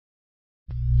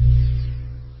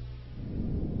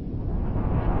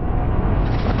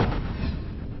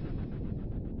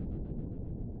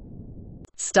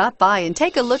Stop by and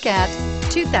take a look at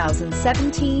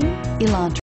 2017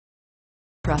 Elantra.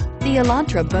 The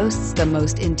Elantra boasts the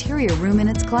most interior room in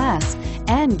its class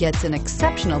and gets an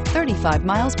exceptional 35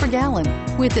 miles per gallon.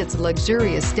 With its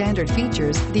luxurious standard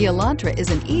features, the Elantra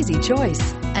is an easy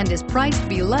choice and is priced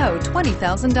below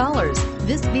 $20,000.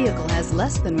 This vehicle has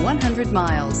less than 100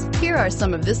 miles. Here are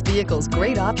some of this vehicle's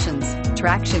great options: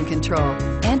 traction control,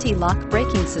 anti-lock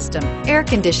braking system, air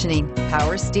conditioning,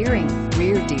 power steering,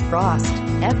 rear defrost,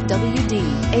 FWD,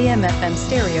 AM/FM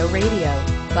stereo radio,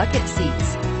 bucket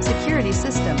seats, security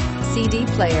system, CD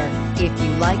player. If you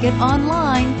like it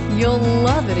online, you'll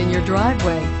love it in your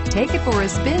driveway. Take it for a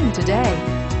spin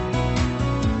today.